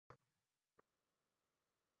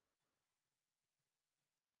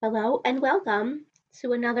Hello and welcome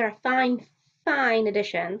to another fine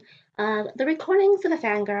edition of the recordings of a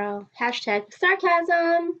fangirl, hashtag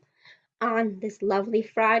sarcasm, on this lovely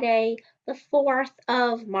Friday, the 4th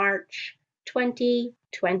of March,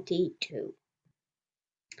 2022.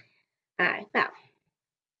 Alright, well,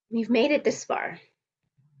 we've made it this far.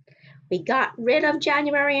 We got rid of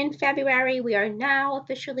January and February. We are now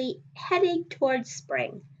officially heading towards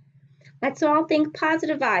spring. Let's all think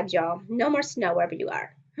positive vibes, y'all. No more snow wherever you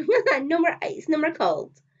are. No more ice, no more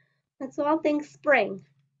cold. Let's all think spring.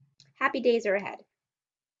 Happy days are ahead.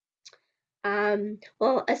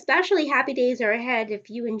 Well, especially happy days are ahead if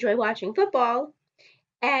you enjoy watching football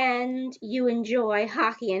and you enjoy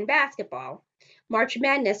hockey and basketball. March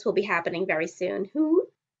Madness will be happening very soon. Who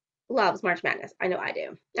loves March Madness? I know I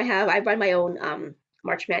do. I run my own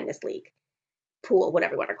March Madness league, pool,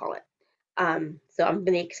 whatever you want to call it. So I'm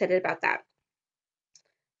really excited about that.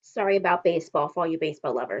 Sorry about baseball for all you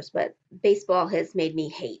baseball lovers, but baseball has made me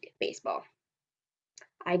hate baseball.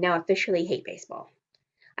 I now officially hate baseball.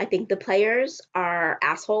 I think the players are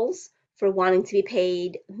assholes for wanting to be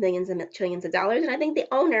paid millions and trillions of dollars, and I think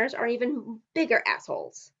the owners are even bigger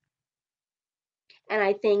assholes. And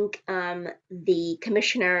I think the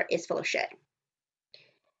commissioner is full of shit.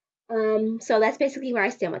 So that's basically where I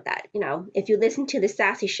stand with that. You know, if you listen to the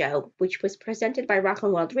Sassy Show, which was presented by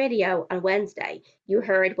Rockland World Radio on Wednesday, you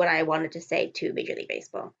heard what I wanted to say to Major League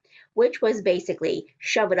Baseball, which was basically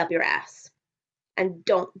shove it up your ass and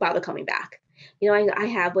don't bother coming back. You know, I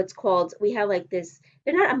have what's called, we have like this,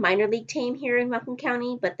 they're not a minor league team here in Rockland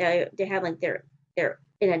County, but they have like they're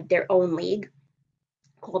in their own league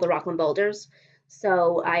called the Rockland Boulders.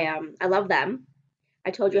 So I love them.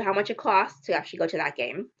 I told you how much it costs to actually go to that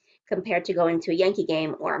game compared to going to a Yankee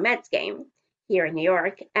game or a Mets game here in New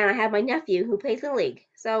York. And I have my nephew who plays in the league.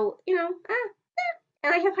 So, you know,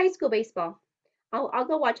 and I have high school baseball. I'll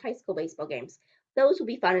go watch high school baseball games. Those will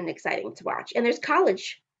be fun and exciting to watch. And there's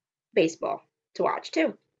college baseball to watch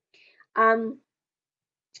too. Um,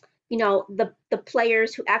 you know, the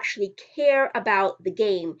players who actually care about the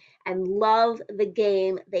game and love the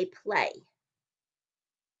game they play.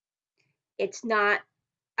 It's not,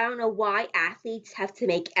 I don't know why athletes have to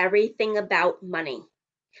make everything about money.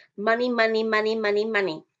 Money, money, money, money,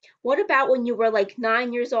 money. What about when you were like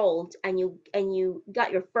 9 years old and you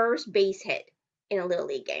got your first base hit in a little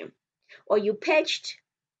league game, or you pitched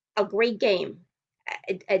a great game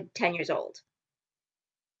at 10 years old?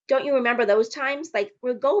 Don't you remember those times? Like,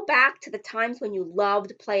 we'll go back to the times when you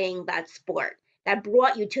loved playing that sport, that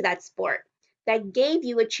brought you to that sport, that gave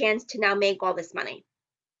you a chance to now make all this money.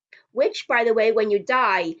 Which, by the way, when you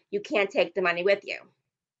die, you can't take the money with you.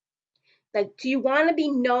 Like, do you want to be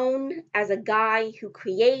known as a guy who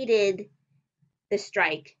created the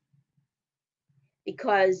strike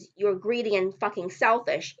because you're greedy and fucking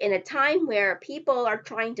selfish in a time where people are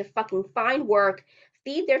trying to fucking find work,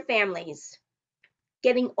 feed their families,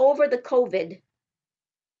 getting over the COVID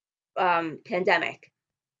pandemic?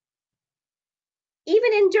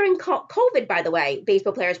 Even during COVID, by the way,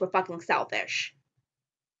 baseball players were fucking selfish,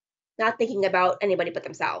 not thinking about anybody but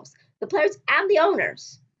themselves. The players and the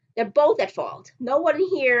owners, they're both at fault. No one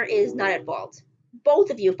here is not at fault. Both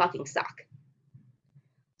of you fucking suck.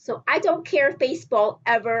 So I don't care if baseball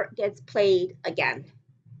ever gets played again.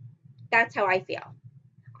 That's how I feel.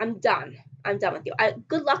 I'm done. I'm done with you.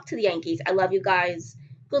 Good luck to the Yankees. I love you guys.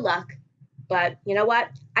 Good luck. But you know what?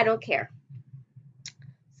 I don't care.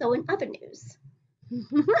 So in other news,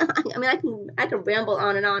 I mean, I can ramble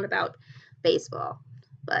on and on about baseball,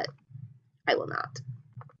 but I will not.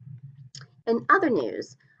 In other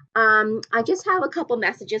news, I just have a couple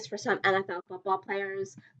messages for some NFL football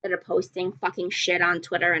players that are posting fucking shit on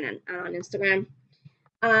Twitter and on Instagram.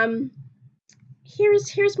 Um,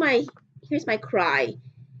 here's my cry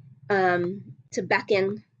to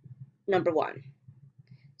Beckham number one.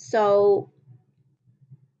 So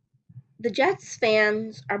the Jets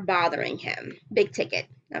fans are bothering him. Big ticket,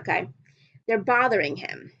 okay? They're bothering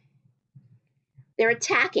him. They're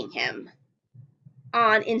attacking him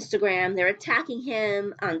on Instagram. They're attacking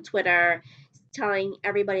him on Twitter, telling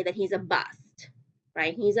everybody that he's a bust,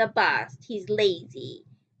 right? He's a bust. He's lazy.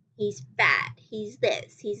 He's fat. He's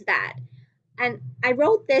this. He's that. And I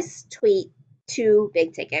wrote this tweet to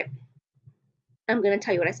Big Ticket. I'm going to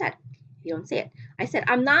tell you what I said. If you don't see it, I said,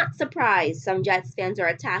 I'm not surprised some Jets fans are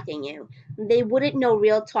attacking you. They wouldn't know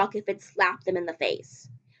real talk if it slapped them in the face.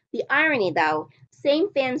 The irony, though,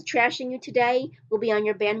 same fans trashing you today will be on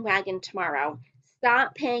your bandwagon tomorrow.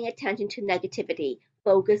 Stop paying attention to negativity.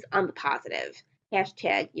 Focus on the positive.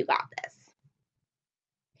 Hashtag you got this.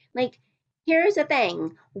 Like, Here's the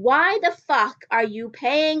thing. Why the fuck are you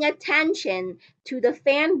paying attention to the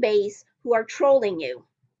fan base who are trolling you?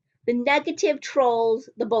 The negative trolls,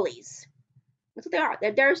 the bullies. That's what they are.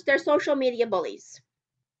 They're social media bullies.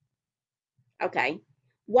 Okay.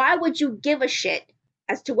 Why would you give a shit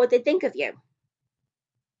as to what they think of you?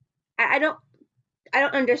 I don't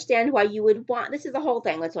understand why you would want. This is the whole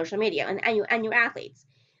thing with social media and your athletes.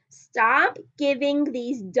 Stop giving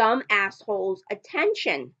these dumb assholes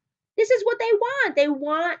attention. This is what they want. They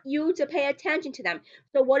want you to pay attention to them.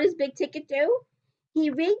 So what does Big Ticket do? He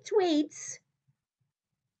retweets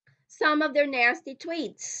some of their nasty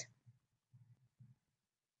tweets.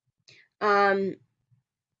 Um,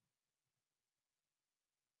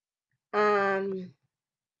 um,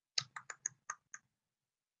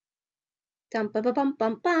 dum bum bum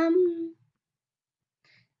bum bum.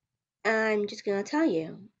 I'm just gonna tell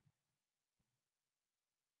you.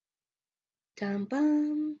 Dum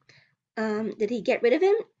bum. Did he get rid of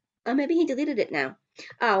him? Oh, maybe he deleted it now.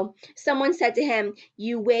 Oh, someone said to him,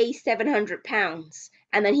 "You weigh 700 pounds."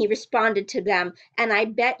 And then he responded to them, "And I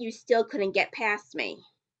bet you still couldn't get past me."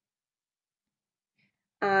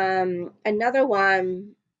 Another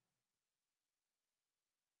one,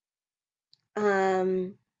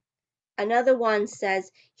 another one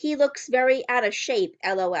says, "He looks very out of shape,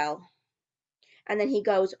 LOL." And then he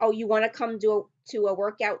goes, "Oh, you want to come to a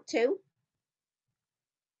workout too?"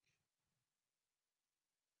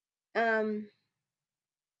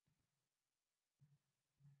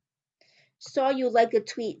 Saw you like a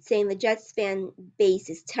tweet saying the Jets fan base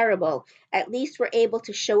is terrible. At least we're able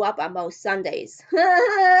to show up on most Sundays.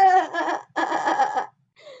 Oh,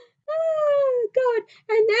 God.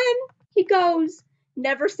 And then he goes,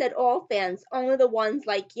 "Never said all fans, only the ones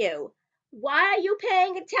like you." Why are you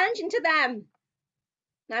paying attention to them?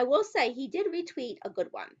 Now, I will say he did retweet a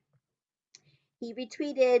good one. He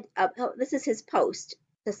retweeted, this is his post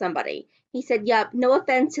to somebody. He said, "Yup, no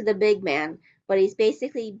offense to the big man, but he's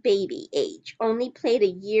basically baby age. Only played a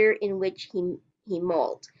year in which he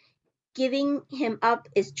mauled. Giving him up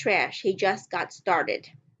is trash. He just got started."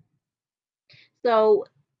 So,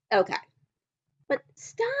 okay. But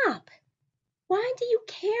stop. Why do you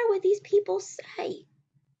care what these people say?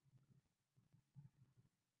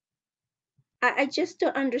 I just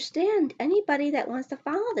don't understand anybody that wants to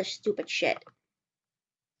follow this stupid shit.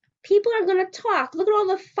 People are gonna talk. Look at all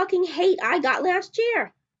the fucking hate I got last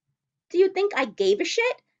year. Do you think I gave a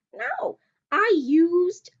shit? No. I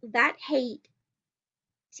used that hate.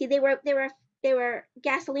 See, they were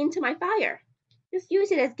gasoline to my fire. Just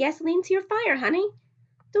use it as gasoline to your fire, honey.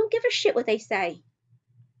 Don't give a shit what they say.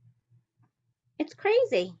 It's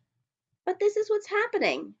crazy. But this is what's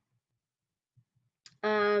happening.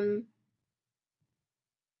 I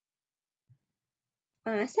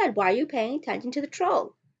said, why are you paying attention to the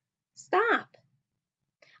troll? Stop.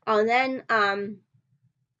 Oh, and then,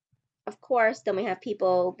 of course, then we have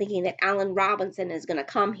people thinking that Allen Robinson is going to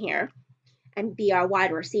come here and be our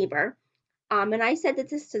wide receiver. And I said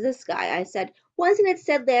this to this guy. I said, wasn't it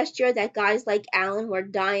said last year that guys like Allen were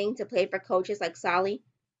dying to play for coaches like Saleh?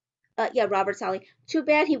 Yeah, Robert Saleh. Too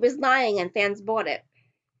bad he was lying and fans bought it.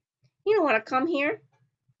 You don't want to come here?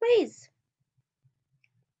 Please.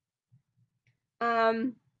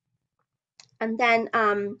 And then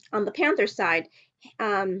on the Panthers side,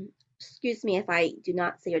 excuse me if I do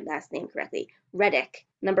not say your last name correctly, Reddick,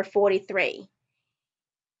 number 43.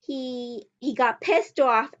 He got pissed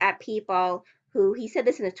off at people who, he said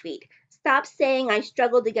this in a tweet, "Stop saying I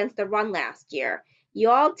struggled against the run last year. You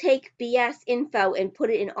all take BS info and put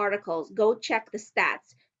it in articles. Go check the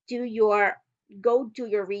stats. Go do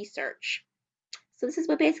your research." So this is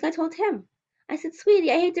what basically I told him. I said,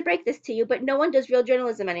 "Sweetie, I hate to break this to you, but no one does real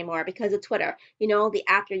journalism anymore because of Twitter. You know, the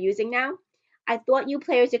app you're using now. I thought you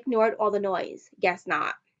players ignored all the noise. Guess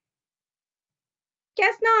not.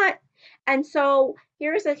 Guess not." And so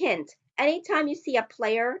here's a hint. Anytime you see a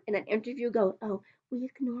player in an interview go, "Oh, we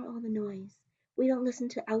ignore all the noise. We don't listen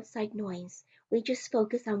to outside noise. We just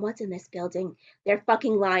focus on what's in this building," they're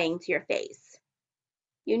fucking lying to your face.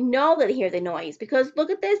 You know they hear the noise because look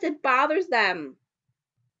at this. It bothers them.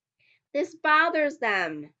 This bothers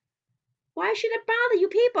them. Why should it bother you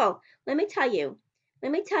people? Let me tell you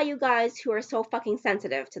guys who are so fucking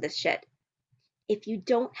sensitive to this shit. If you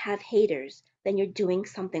don't have haters, then you're doing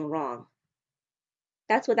something wrong.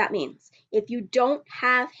 That's what that means. If you don't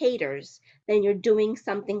have haters, then you're doing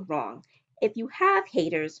something wrong. If you have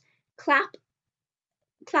haters, clap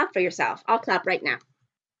for yourself. I'll clap right now.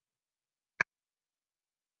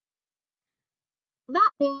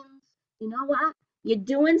 That means, you know what? You're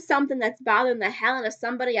doing something that's bothering the hell out of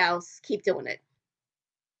somebody else. Keep doing it.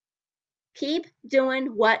 Keep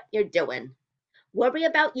doing what you're doing. Worry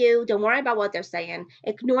about you. Don't worry about what they're saying.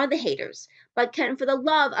 Ignore the haters. But for the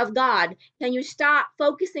love of God, can you stop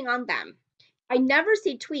focusing on them? I never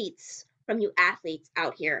see tweets from you athletes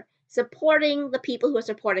out here supporting the people who are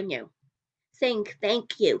supporting you, saying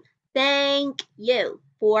thank you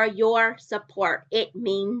for your support. It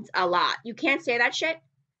means a lot. You can't say that shit,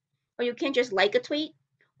 or you can't just like a tweet,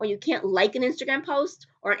 or you can't like an Instagram post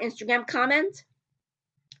or an Instagram comment.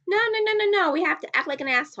 No. We have to act like an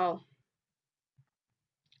asshole.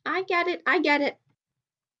 I get it.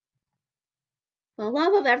 For the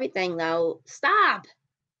love of everything, though, stop.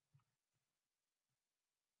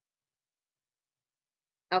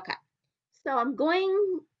 Okay, so I'm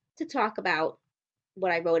going to talk about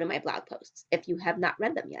what I wrote in my blog posts. If you have not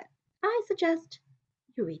read them yet, I suggest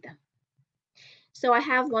you read them. So I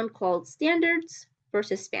have one called Standards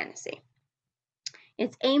versus Fantasy.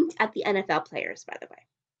 It's aimed at the NFL players, by the way,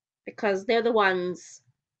 because they're the ones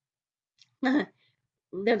who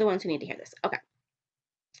need to hear this. Okay.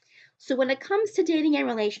 So when it comes to dating and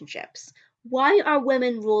relationships, why are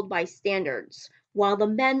women ruled by standards while the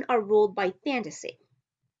men are ruled by fantasy?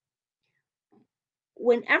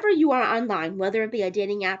 Whenever you are online, whether it be a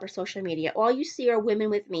dating app or social media, all you see are women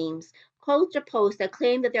with memes, culture posts that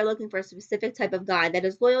claim that they're looking for a specific type of guy that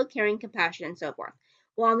is loyal, caring, compassionate, and so forth.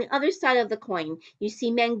 While on the other side of the coin, you see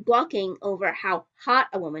men gawking over how hot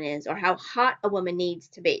a woman is or how hot a woman needs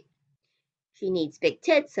to be. She needs big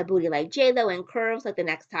tits, a booty like J-Lo, and curves like the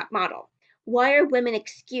next top model. Why are women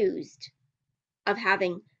accused of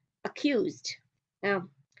having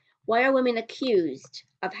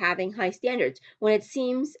high standards when it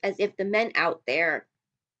seems as if the men out there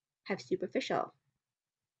have superficial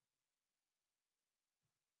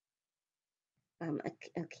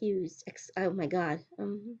oh my god,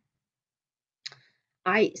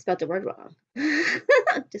 I spelled the word wrong.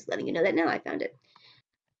 Just letting you know that now I found it.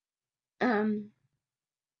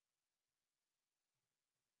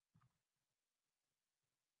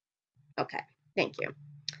 Okay, thank you.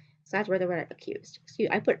 So that's where the word accused.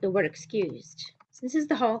 I put the word excused. So this is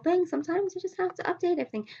the whole thing. Sometimes you just have to update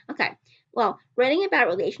everything. Okay. Well, writing about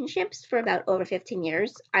relationships for about over 15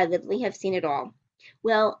 years, I literally have seen it all.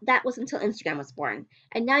 Well, that was until Instagram was born.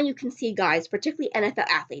 And now you can see guys, particularly NFL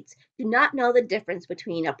athletes, do not know the difference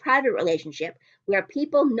between a private relationship where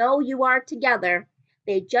people know you are together,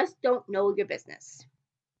 they just don't know your business.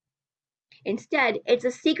 Instead, it's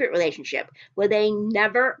a secret relationship where they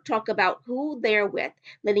never talk about who they're with,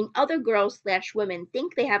 letting other girls/women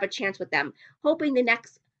think they have a chance with them, hoping the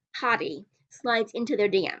next hottie slides into their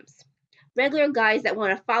DMs. Regular guys that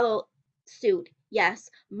want to follow suit, yes,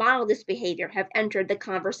 model this behavior, have entered the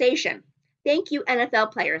conversation. Thank you,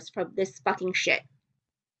 NFL players, for this fucking shit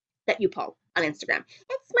that you pull on Instagram.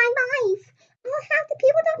 It's my life. Half the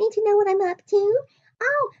people don't need to know what I'm up to.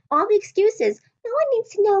 Oh, all the excuses. No one needs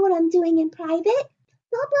to know what I'm doing in private. Blah,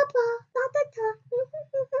 blah, blah, blah, blah, blah.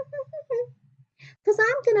 Because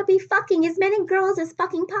I'm going to be fucking as many girls as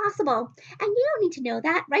fucking possible. And you don't need to know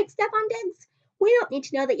that, right, Stefon Diggs? We don't need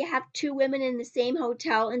to know that you have two women in the same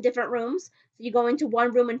hotel in different rooms. So you go into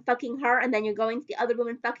one room and fucking her, and then you're going to the other room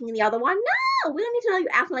and fucking the other one. No, we don't need to know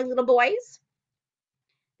you're acting like little boys.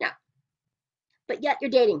 No. But yet you're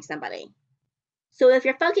dating somebody. So if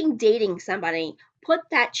you're fucking dating somebody, put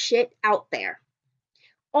that shit out there.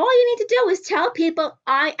 All you need to do is tell people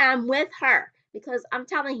I am with her. Because I'm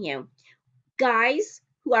telling you, guys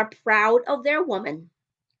who are proud of their woman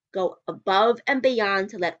go above and beyond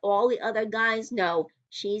to let all the other guys know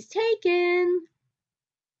she's taken.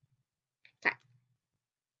 Okay.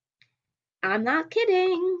 I'm not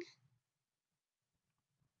kidding.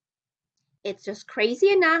 It's just crazy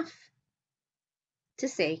enough to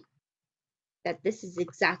see that this is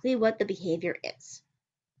exactly what the behavior is.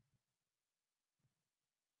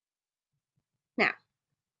 Now,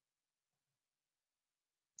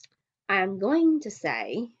 I'm going to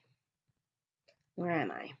say, where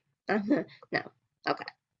am I? No, okay.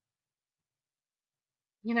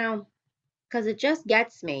 You know, because it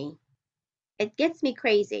gets me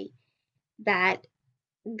crazy that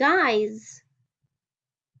guys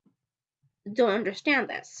don't understand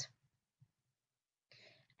this.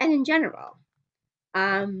 And in general, what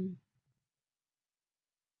am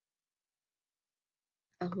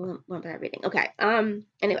I reading? Okay.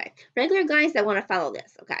 Anyway, regular guys that want to follow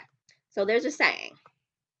this. Okay. So there's a saying.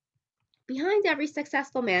 Behind every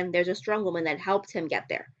successful man, there's a strong woman that helped him get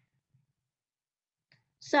there.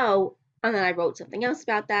 So, and then I wrote something else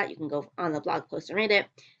about that. You can go on the blog post and read it.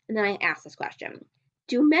 And then I asked this question.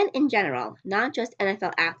 Do men in general, not just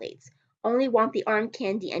NFL athletes, only want the arm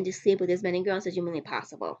candy and to sleep with as many girls as humanly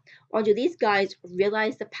possible? Or do these guys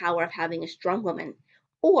realize the power of having a strong woman?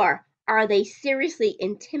 Or are they seriously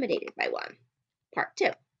intimidated by one? Part 2.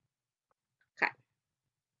 Okay.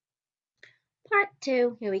 Part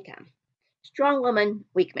 2, here we come. Strong woman,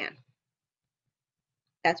 weak man.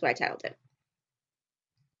 That's what I titled it.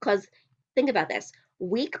 Because think about this.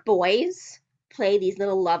 Weak boys play these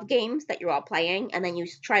little love games that you're all playing, and then you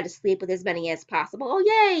try to sleep with as many as possible. Oh,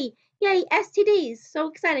 yay! Yay, STDs. So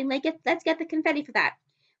exciting. Let's get the confetti for that.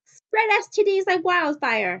 Spread STDs like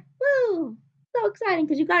wildfire. Woo! So exciting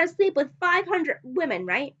because you got to sleep with 500 women,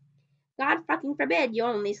 right? God fucking forbid you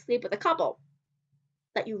only sleep with a couple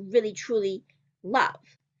that you really truly love.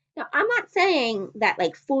 Now, I'm not saying that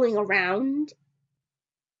like fooling around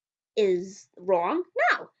is wrong.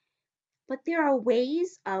 No. But there are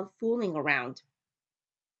ways of fooling around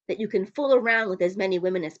that you can fool around with as many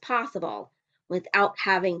women as possible without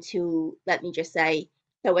having to, let me just say,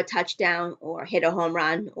 throw a touchdown or hit a home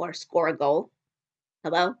run or score a goal.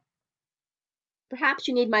 Hello? Perhaps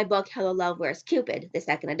you need my book, Hello Love, Where's Cupid, the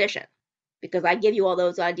second edition, because I give you all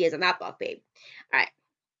those ideas in that book, babe. All right.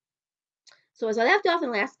 So as I left off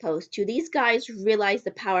in the last post, do these guys realize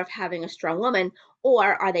the power of having a strong woman, or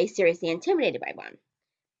are they seriously intimidated by one?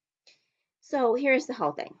 So here's the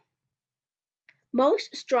whole thing.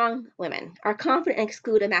 Most strong women are confident and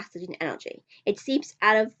exclude a masculine energy. It seeps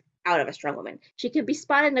out of a strong woman. She can be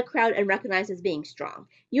spotted in a crowd and recognized as being strong.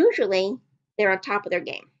 Usually, they're on top of their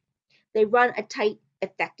game. They run a tight,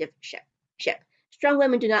 effective ship. Strong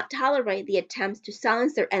women do not tolerate the attempts to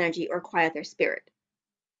silence their energy or quiet their spirit.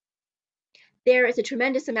 There is a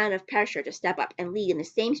tremendous amount of pressure to step up and lead in the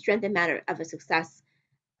same strength and manner of success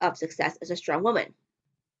as a strong woman.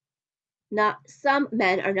 Some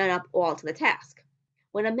men are not up all to the task.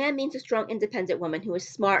 When a man meets a strong, independent woman who is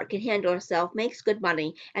smart, can handle herself, makes good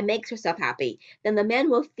money, and makes herself happy, then the man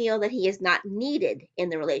will feel that he is not needed in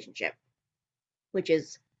the relationship, which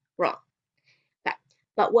is wrong.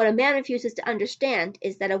 But what a man refuses to understand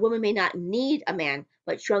is that a woman may not need a man,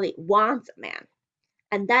 but surely wants a man.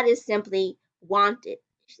 And that is simply wanted.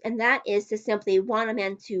 And that is to simply want a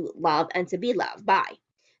man to love and to be loved by.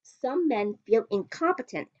 Some men feel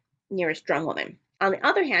incompetent near a strong woman. On the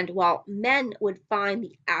other hand, while men would find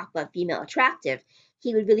the alpha female attractive,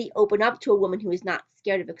 he would really open up to a woman who is not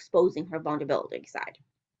scared of exposing her vulnerability side.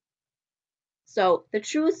 So the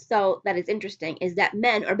truth, though, that is interesting is that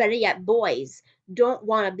men, or better yet, boys, don't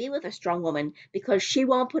want to be with a strong woman because she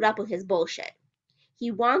won't put up with his bullshit.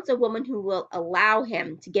 He wants a woman who will allow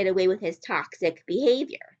him to get away with his toxic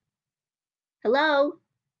behavior. Hello?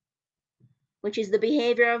 Which is the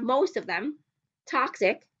behavior of most of them.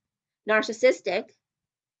 Toxic, narcissistic,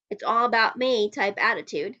 it's all about me type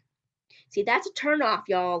attitude. See, that's a turnoff,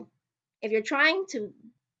 y'all. If you're trying to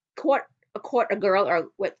court a girl or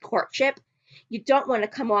with courtship, you don't want to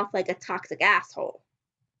come off like a toxic asshole.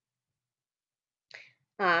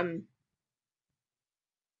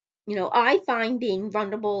 I find being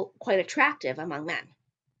vulnerable quite attractive among men.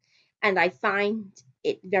 And I find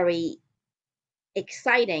it very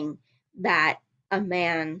exciting that a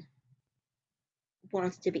man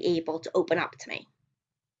wants to be able to open up to me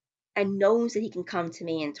and knows that he can come to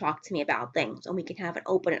me and talk to me about things and we can have an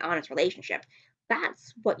open and honest relationship.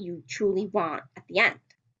 That's what you truly want at the end.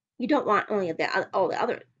 You don't want only all the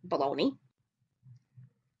other baloney.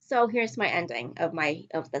 So here's my ending of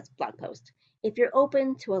this blog post. If you're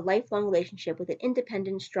open to a lifelong relationship with an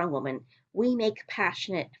independent, strong woman, we make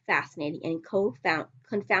passionate, fascinating, and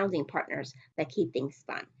confounding partners that keep things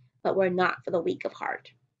fun. But we're not for the weak of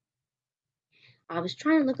heart. I was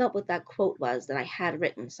trying to look up what that quote was that I had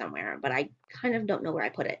written somewhere, but I kind of don't know where I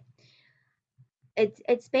put it.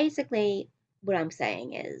 It's basically what I'm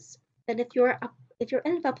saying is that if you're an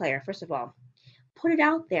NFL player, first of all, put it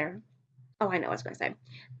out there. Oh, I know what I was going to say.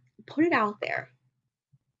 Put it out there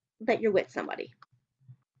that you're with somebody,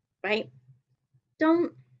 right?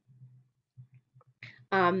 Don't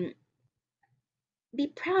be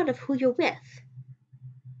proud of who you're with.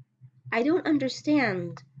 I don't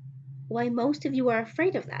understand why most of you are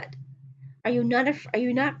afraid of that. Are you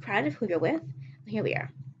not proud of who you're with? Here we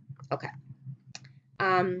are. Okay.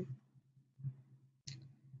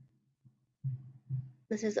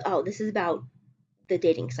 This is about the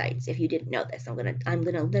dating sites. If you didn't know this, I'm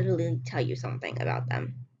gonna literally tell you something about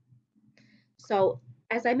them. So,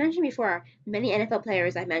 as I mentioned before, many NFL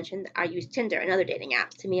players I mentioned use Tinder and other dating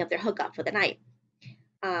apps to meet up their hookup for the night.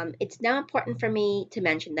 It's now important for me to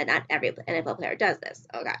mention that not every NFL player does this.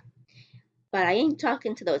 Okay. But I ain't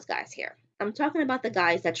talking to those guys here. I'm talking about the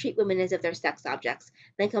guys that treat women as if they're sex objects,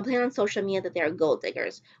 then complain on social media that they're gold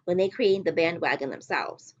diggers when they create the bandwagon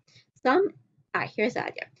themselves. Here's the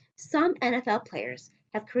idea. Some NFL players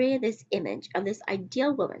have created this image of this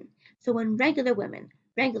ideal woman, so when regular women,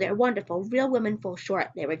 Regular, wonderful, real women fall short,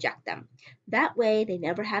 they reject them. That way, they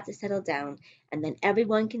never have to settle down, and then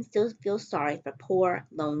everyone can still feel sorry for poor,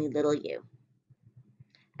 lonely little you.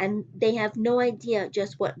 And they have no idea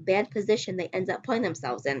just what bad position they end up putting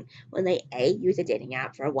themselves in when they A, use a dating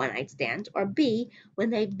app for a one night stand, or B, when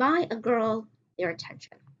they buy a girl their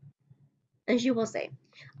attention. As you will see,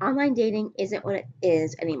 online dating isn't what it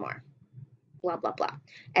is anymore. Blah, blah, blah.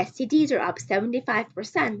 STDs are up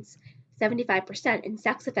 75%, and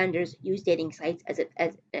sex offenders use dating sites at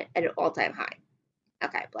an all-time high.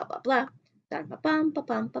 Okay, blah, blah, blah.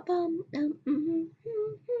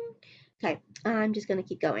 Okay, I'm just going to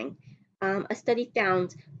keep going. A study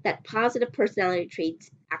found that positive personality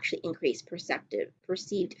traits actually increase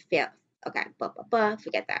perceived fail. Okay, blah, blah, blah.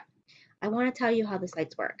 Forget that. I want to tell you how the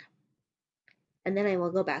sites work. And then I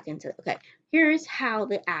will go back into, okay, here's how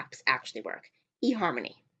the apps actually work.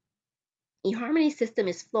 eHarmony. eHarmony's system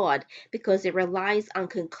is flawed because it relies on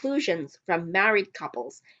conclusions from married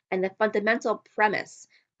couples and the fundamental premise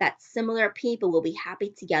that similar people will be happy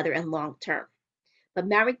together and long term. But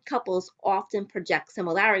married couples often project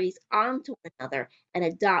similarities onto one another and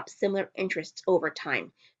adopt similar interests over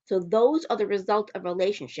time. So those are the result of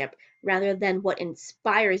relationship rather than what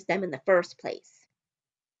inspires them in the first place.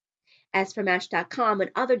 As for Match.com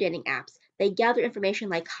and other dating apps, they gather information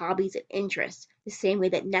like hobbies and interests, the same way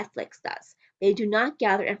that Netflix does. They do not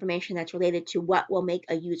gather information that's related to what will make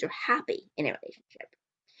a user happy in a relationship.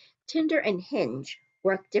 Tinder and Hinge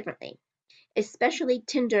work differently, especially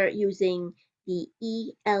Tinder using the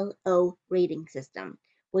ELO rating system,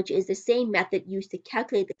 which is the same method used to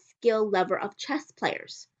calculate the skill level of chess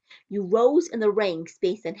players. You rose in the ranks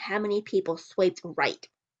based on how many people swiped right,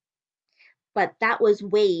 but that was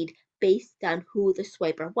weighed based on who the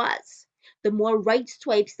swiper was. The more right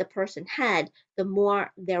swipes the person had, the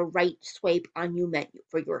more their right swipe on you meant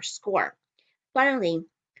for your score. Finally,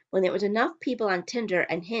 when there was enough people on Tinder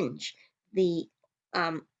and Hinge, the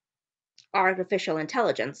artificial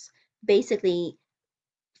intelligence basically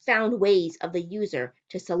found ways of the user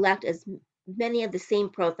to select as many of the same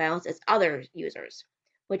profiles as other users,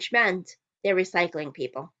 which meant they're recycling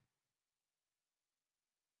people.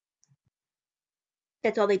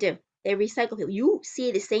 That's all they do. They recycle people. You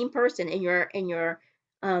see the same person in your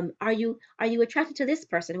are you attracted to this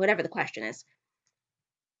person, whatever the question is,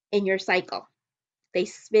 in your cycle.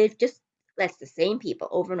 They've just that's the same people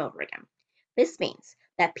over and over again. This means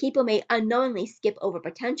that people may unknowingly skip over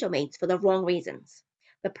potential mates for the wrong reasons.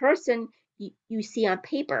 The person you see on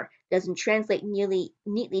paper doesn't translate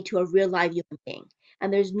neatly to a real live human being,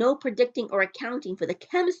 and there's no predicting or accounting for the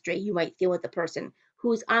chemistry you might feel with the person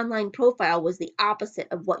whose online profile was the opposite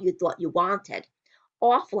of what you thought you wanted.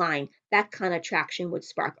 Offline, that kind of attraction would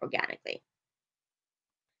spark organically.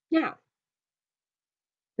 Now,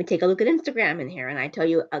 we take a look at Instagram in here, and I tell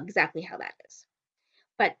you exactly how that is.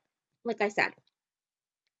 But like I said,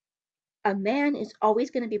 a man is always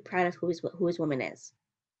going to be proud of who his woman is.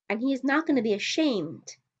 And he is not going to be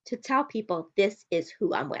ashamed to tell people this is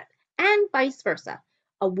who I'm with. And vice versa.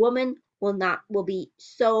 A woman will be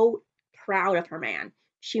so proud of her man.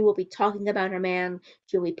 She will be talking about her man.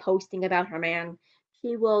 She'll be posting about her man.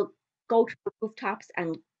 She will go to the rooftops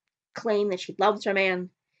and claim that she loves her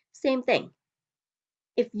man. Same thing.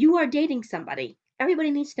 If you are dating somebody,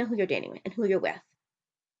 everybody needs to know who you're dating and who you're with.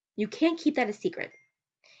 You can't keep that a secret.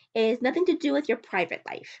 It has nothing to do with your private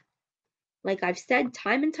life. Like I've said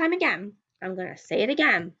time and time again, I'm going to say it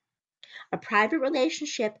again. A private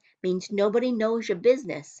relationship means nobody knows your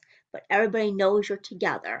business, but everybody knows you're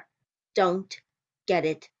together. Don't get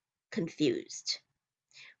it confused.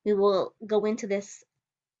 We will go into this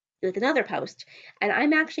with another post, and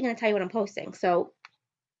I'm actually going to tell you what I'm posting. So,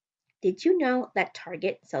 did you know that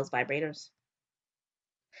Target sells vibrators?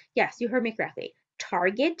 Yes, you heard me correctly.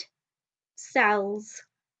 Target sells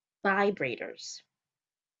vibrators.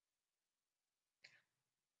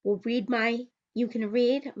 You can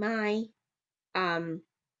read my um,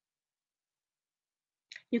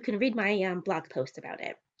 blog post about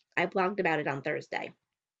it. I blogged about it on Thursday.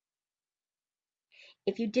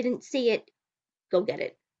 If you didn't see it, go get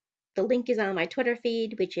it. The link is on my Twitter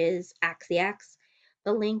feed, which is AxiX.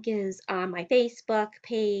 The link is on my Facebook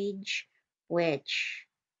page, which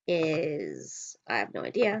is, I have no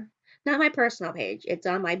idea, not my personal page. It's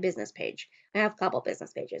on my business page. I have a couple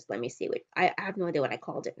business pages. Let me see what, I have no idea what I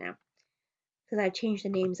called it now. Because I've changed the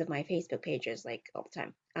names of my Facebook pages like all the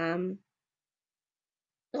time.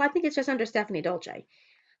 Well, I think it's just under Stephanie Dolce.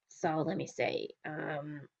 So let me see. Let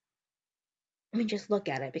me just look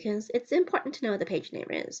at it because it's important to know what the page name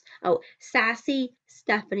is. Oh, Sassy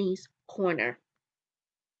Stephanie's Corner.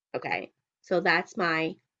 Okay, so that's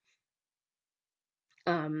my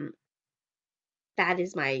Um, that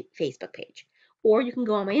is my Facebook page. Or you can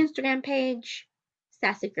go on my Instagram page,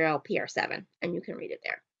 Sassy Girl PR7, and you can read it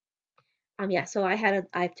there. Yeah, so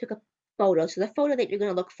I took a photo. So the photo that you're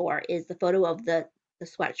gonna look for is the photo of the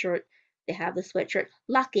sweatshirt. They have the sweatshirt.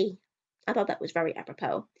 Lucky. I thought that was very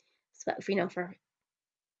apropos. For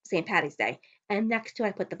St. Patty's Day. And next to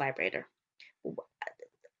I put the vibrator.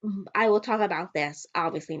 I will talk about this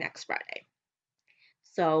obviously next Friday.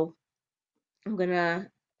 So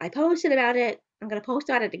I posted about it. I'm gonna post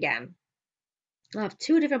about it again. I'll have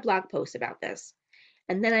two different blog posts about this,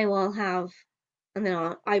 and then I will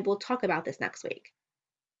talk about this next week.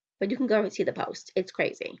 But you can go and see the post. It's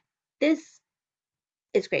crazy. This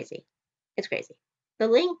is crazy. It's crazy. The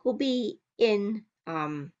link will be in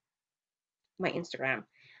my Instagram,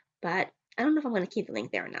 but I don't know if I'm gonna keep the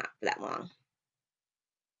link there or not for that long.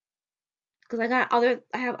 Because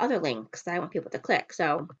I have other links that I want people to click.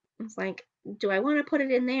 So it's like, do I want to put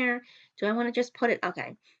it in there? Do I want to just put it?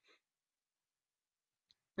 Okay.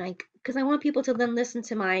 Like, because I want people to then listen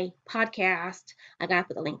to my podcast. I gotta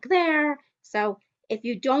put the link there. So if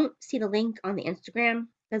you don't see the link on the Instagram,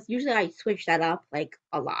 because usually I switch that up like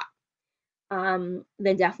a lot, then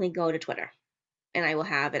definitely go to Twitter and I will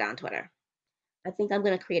have it on Twitter. I think I'm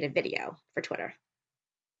gonna create a video for Twitter.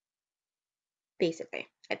 Basically,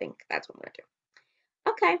 I think that's what I'm gonna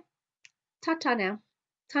do. Okay, ta-ta now.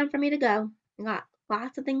 Time for me to go. I got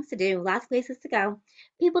lots of things to do, lots of places to go,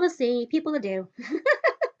 people to see, people to do.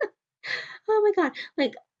 Oh my God.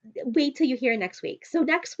 Like, wait till you hear next week. So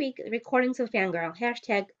next week, recordings of Fangirl,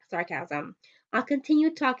 hashtag sarcasm. I'll continue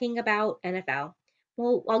talking about NFL.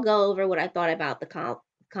 I'll go over what I thought about the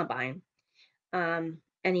combine.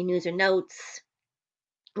 Any news or notes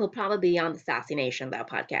will probably be on the Sassy Nation, that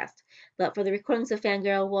podcast. But for the recordings of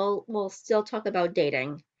Fangirl, we'll still talk about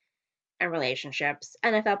dating and relationships,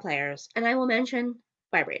 NFL players, and I will mention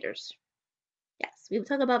vibrators. Yes, we will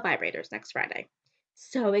talk about vibrators next Friday.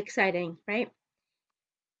 So exciting, right?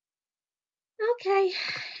 Okay,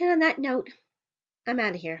 and on that note, I'm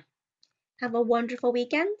out of here. Have a wonderful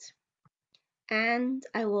weekend, and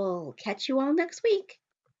I will catch you all next week.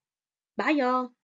 Bye, y'all.